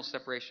understand eternal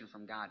separation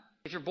from God.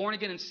 If you're born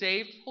again and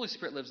saved, Holy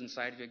Spirit lives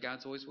inside of you.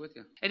 God's always with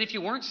you. And if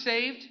you weren't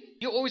saved,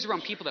 you're always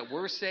around people that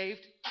were saved.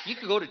 You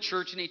could go to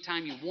church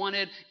anytime you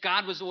wanted.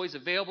 God was always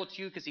available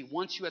to you because he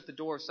wants you at the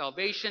door of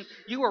salvation.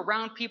 You were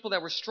around people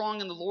that were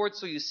strong in the Lord,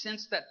 so you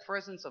sensed that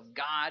presence of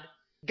God.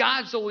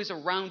 God's always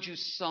around you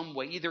some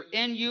way, either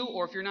in you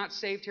or if you're not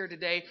saved here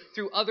today,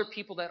 through other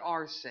people that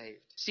are saved.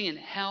 See, in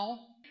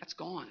hell, that's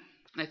gone.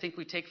 And I think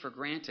we take for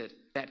granted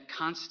that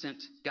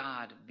constant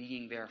God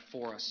being there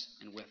for us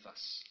and with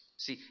us.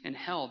 See, in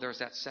hell, there's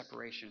that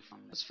separation from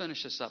us. Let's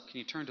finish this up. Can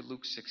you turn to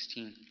Luke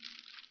 16?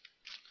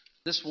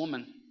 This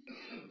woman,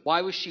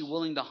 why was she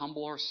willing to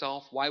humble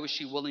herself? Why was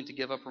she willing to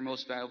give up her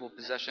most valuable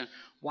possession?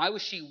 Why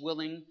was she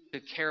willing to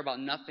care about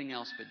nothing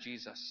else but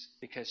Jesus?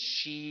 Because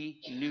she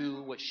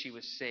knew what she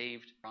was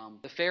saved from.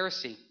 The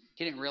Pharisee,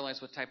 he didn't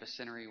realize what type of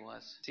sinner he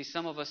was. See,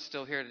 some of us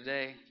still here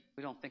today,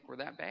 we don't think we're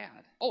that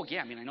bad. Oh,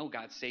 yeah, I know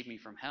God saved me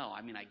from hell.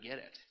 I get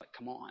it. But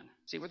come on.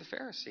 See, we're the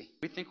Pharisee.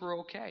 We think we're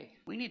okay.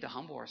 We need to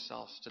humble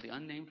ourselves to the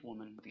unnamed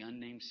woman with the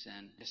unnamed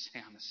sin. Just say,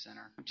 I'm a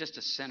sinner. I'm just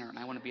a sinner, and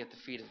I want to be at the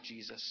feet of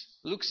Jesus.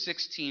 Luke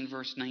 16,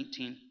 verse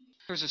 19.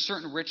 There was a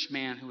certain rich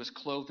man who was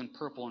clothed in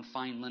purple and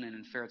fine linen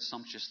and fared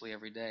sumptuously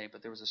every day.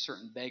 But there was a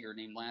certain beggar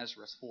named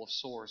Lazarus, full of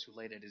sores, who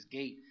laid at his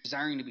gate,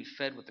 desiring to be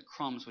fed with the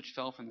crumbs which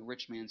fell from the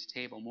rich man's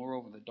table.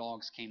 Moreover, the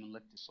dogs came and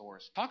licked the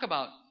sores. Talk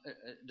about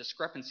a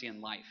discrepancy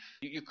in life.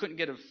 You couldn't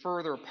get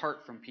further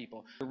apart from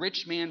people. The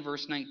rich man,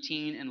 verse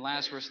 19, and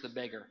Lazarus the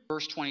beggar.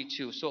 Verse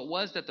 22. So it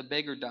was that the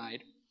beggar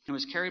died and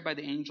was carried by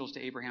the angels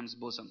to Abraham's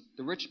bosom.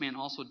 The rich man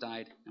also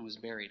died and was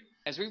buried.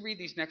 As we read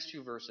these next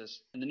few verses,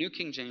 in the New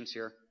King James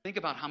here, think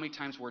about how many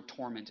times the word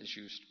torment is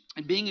used.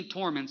 And being in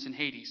torments in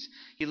Hades,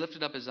 he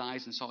lifted up his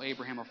eyes and saw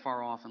Abraham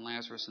afar off and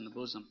Lazarus in the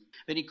bosom.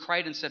 Then he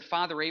cried and said,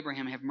 Father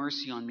Abraham, have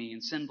mercy on me,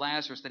 and send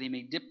Lazarus that he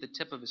may dip the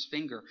tip of his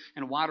finger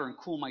in water and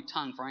cool my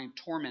tongue, for I am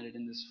tormented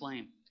in this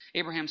flame.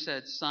 Abraham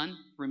said, Son,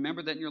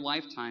 remember that in your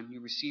lifetime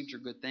you received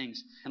your good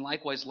things, and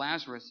likewise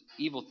Lazarus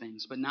evil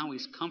things, but now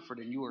he's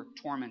comforted and you are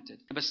tormented.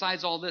 And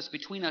besides all this,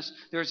 between us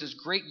there is this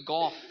great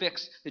gulf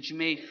fixed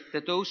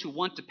that those who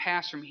want to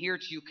pass from here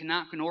to you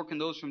cannot, nor can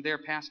those from there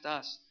pass to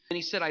us. And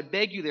he said, I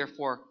beg you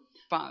therefore,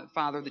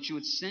 Father, that you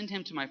would send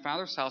him to my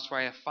father's house, for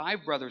I have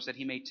 5 brothers, that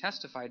he may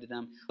testify to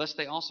them, lest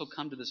they also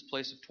come to this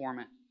place of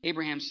torment.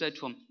 Abraham said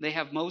to him, They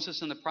have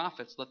Moses and the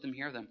prophets, let them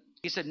hear them.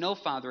 He said, No,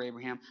 Father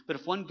Abraham, but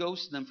if one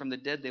goes to them from the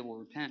dead, they will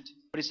repent.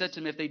 But he said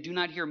to him, If they do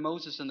not hear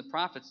Moses and the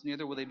prophets,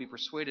 neither will they be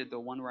persuaded, though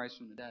one rise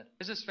from the dead.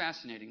 This is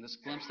fascinating, this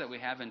glimpse that we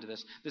have into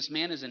this. This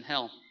man is in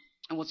hell.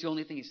 And what's the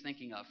only thing he's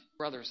thinking of?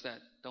 Brothers that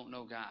don't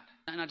know God.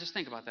 Now just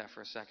think about that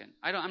for a second.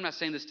 I'm not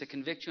saying this to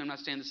convict you. I'm not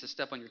saying this to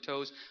step on your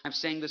toes. I'm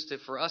saying this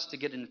for us to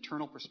get an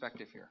eternal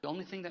perspective here. The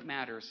only thing that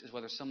matters is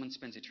whether someone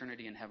spends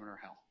eternity in heaven or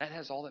hell. That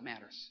has all that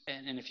matters.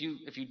 And if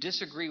you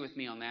disagree with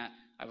me on that,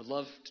 I would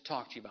love to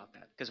talk to you about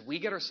that. Because we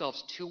get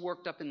ourselves too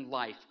worked up in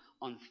life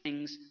on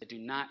things that do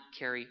not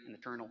carry an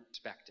eternal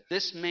perspective.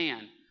 This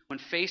man, when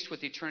faced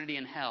with eternity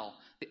in hell,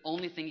 the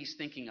only thing he's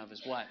thinking of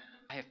is what?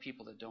 I have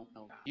people that don't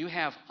know God. You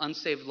have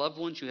unsaved loved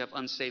ones. You have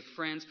unsaved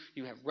friends.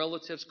 You have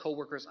relatives,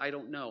 coworkers. I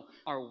don't know.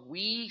 Are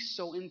we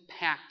so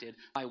impacted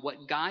by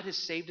what God has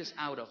saved us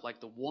out of,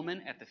 like the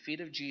woman at the feet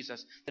of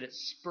Jesus, that it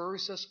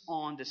spurs us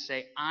on to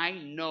say, I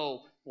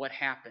know what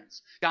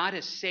happens. God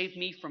has saved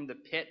me from the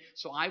pit,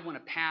 so I want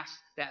to pass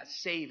that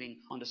saving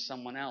onto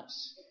someone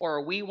else. Or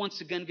are we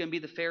once again going to be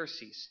the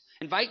Pharisees?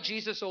 Invite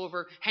Jesus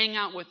over, hang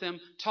out with him,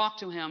 talk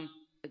to him,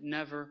 but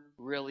never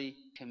really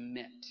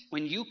commit.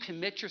 When you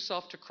commit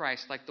yourself to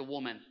Christ like the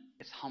woman,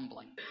 it's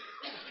humbling.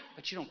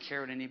 But you don't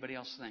care what anybody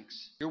else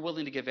thinks. You're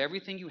willing to give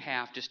everything you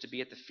have just to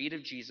be at the feet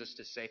of Jesus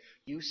to say,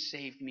 you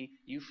saved me,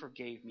 you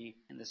forgave me,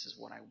 and this is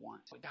what I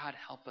want. So God,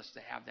 help us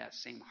to have that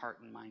same heart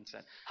and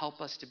mindset.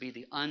 Help us to be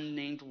the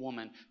unnamed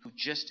woman who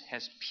just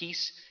has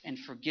peace and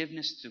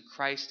forgiveness through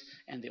Christ,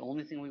 and the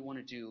only thing we want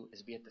to do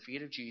is be at the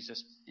feet of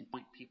Jesus and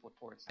point people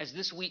towards him. As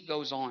this week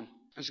goes on,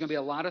 there's going to be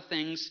a lot of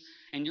things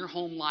in your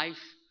home life,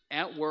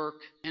 at work,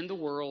 in the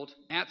world,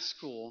 at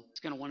school, it's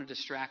going to want to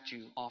distract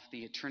you off the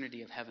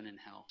eternity of heaven and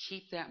hell.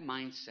 Keep that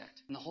mindset.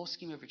 In the whole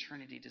scheme of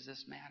eternity, does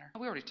this matter?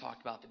 We already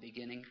talked about the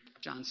beginning.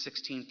 John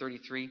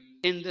 16:33.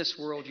 In this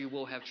world you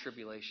will have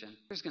tribulation.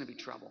 There's going to be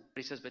trouble.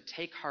 But he says, but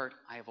take heart,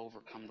 I have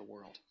overcome the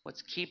world.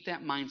 Let's keep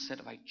that mindset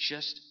of I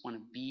just want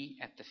to be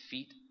at the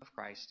feet of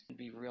Christ and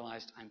be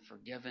realized I'm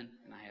forgiven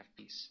and I have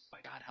peace.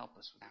 God, help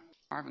us with that.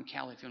 Marvin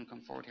Callie, if you want to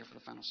come forward here for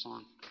the final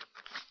song.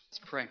 Let's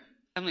pray.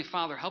 Heavenly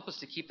Father, help us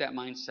to keep that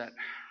mindset.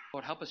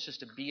 Lord, help us just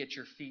to be at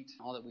your feet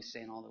in all that we say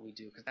and all that we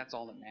do, because that's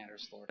all that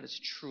matters, Lord. That is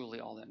truly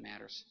all that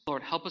matters.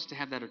 Lord, help us to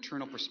have that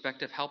eternal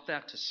perspective. Help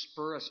that to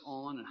spur us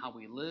on in how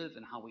we live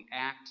and how we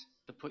act,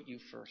 to put you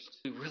first.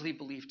 We really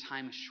believe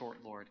time is short,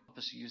 Lord. Help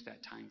us to use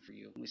that time for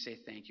you. And we say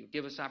thank you.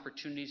 Give us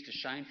opportunities to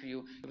shine for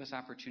you. Give us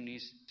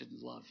opportunities to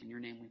love. In your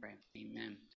name we pray. Amen.